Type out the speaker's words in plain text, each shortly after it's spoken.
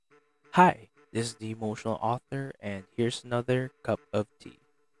Hi, this is the emotional author, and here's another cup of tea.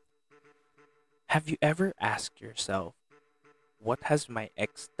 Have you ever asked yourself, what has my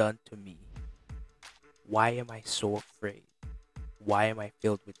ex done to me? Why am I so afraid? Why am I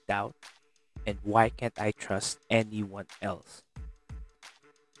filled with doubt? And why can't I trust anyone else?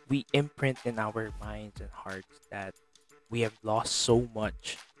 We imprint in our minds and hearts that we have lost so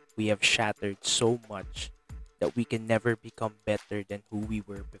much, we have shattered so much that we can never become better than who we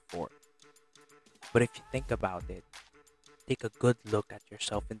were before. But if you think about it, take a good look at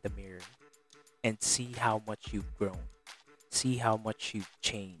yourself in the mirror and see how much you've grown. See how much you've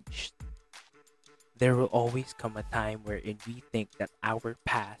changed. There will always come a time wherein we think that our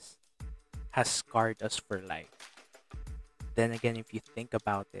past has scarred us for life. Then again, if you think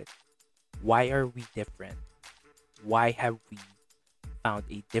about it, why are we different? Why have we found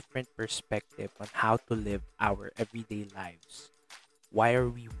a different perspective on how to live our everyday lives? Why are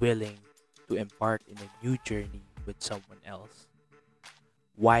we willing to embark in a new journey with someone else?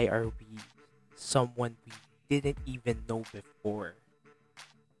 Why are we someone we didn't even know before?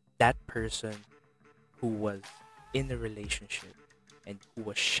 That person who was in a relationship and who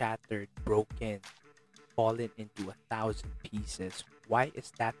was shattered, broken, fallen into a thousand pieces, why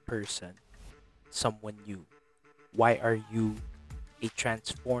is that person someone new? Why are you a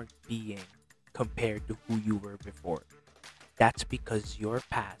transformed being compared to who you were before? That's because your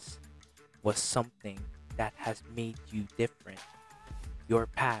past was something that has made you different. Your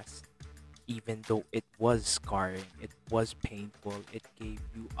past, even though it was scarring, it was painful, it gave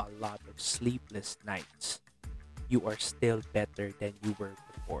you a lot of sleepless nights, you are still better than you were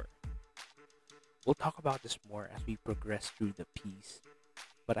before. We'll talk about this more as we progress through the piece,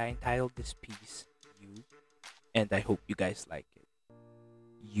 but I entitled this piece You, and I hope you guys like it.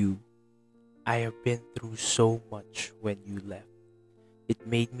 You, I have been through so much when you left. It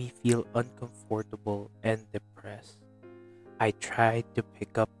made me feel uncomfortable and depressed. I tried to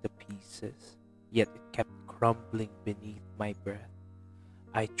pick up the pieces, yet it kept crumbling beneath my breath.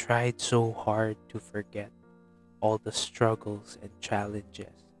 I tried so hard to forget all the struggles and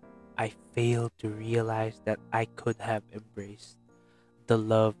challenges. I failed to realize that I could have embraced the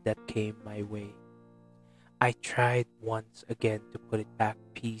love that came my way. I tried once again to put it back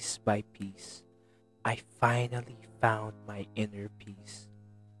piece by piece. I finally found my inner peace.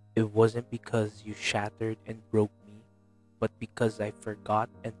 It wasn't because you shattered and broke me, but because I forgot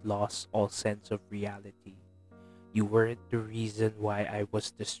and lost all sense of reality. You weren't the reason why I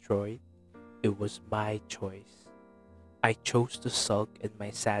was destroyed, it was my choice. I chose to sulk in my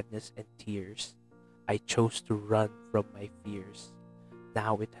sadness and tears. I chose to run from my fears.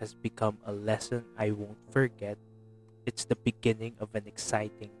 Now it has become a lesson I won't forget. It's the beginning of an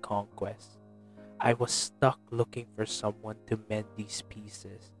exciting conquest. I was stuck looking for someone to mend these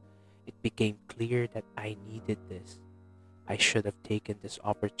pieces. It became clear that I needed this. I should have taken this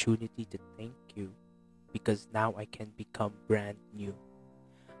opportunity to thank you because now I can become brand new.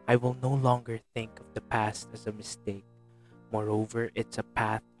 I will no longer think of the past as a mistake. Moreover, it's a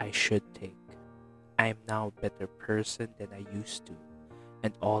path I should take. I am now a better person than I used to,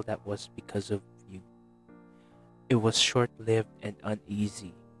 and all that was because of you. It was short lived and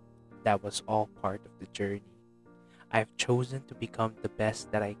uneasy. That was all part of the journey. I have chosen to become the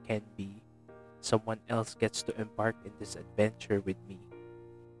best that I can be. Someone else gets to embark in this adventure with me.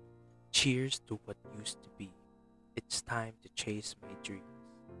 Cheers to what used to be. It's time to chase my dreams.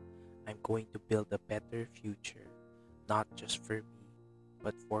 I'm going to build a better future, not just for me,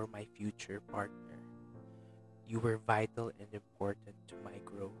 but for my future partner. You were vital and important to my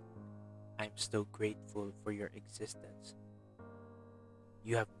growth. I'm still grateful for your existence.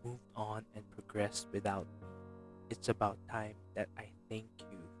 You have moved on and progressed without me. It's about time that I thank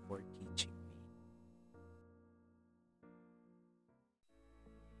you for teaching me.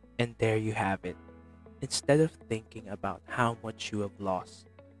 And there you have it. Instead of thinking about how much you have lost,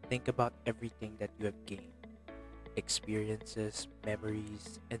 think about everything that you have gained: experiences,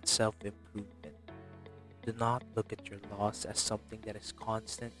 memories, and self improvement. Do not look at your loss as something that is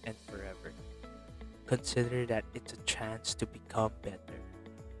constant and forever. Consider that it's a chance to become better.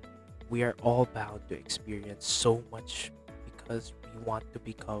 We are all bound to experience so much because we want to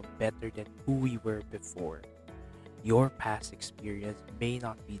become better than who we were before. Your past experience may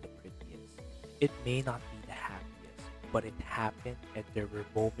not be the prettiest, it may not be the happiest, but it happened and there were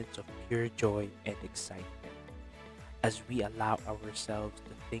moments of pure joy and excitement. As we allow ourselves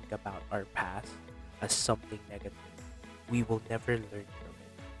to think about our past as something negative, we will never learn from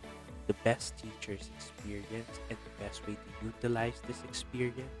it. The best teachers experience and the best way to utilize this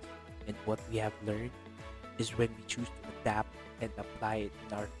experience and what we have learned is when we choose to adapt and apply it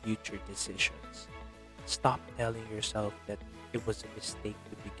in our future decisions. Stop telling yourself that it was a mistake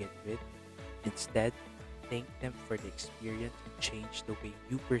to begin with. Instead, thank them for the experience and change the way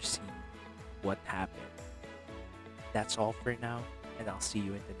you perceive what happened. That's all for now, and I'll see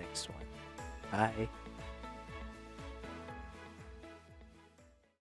you in the next one. Bye.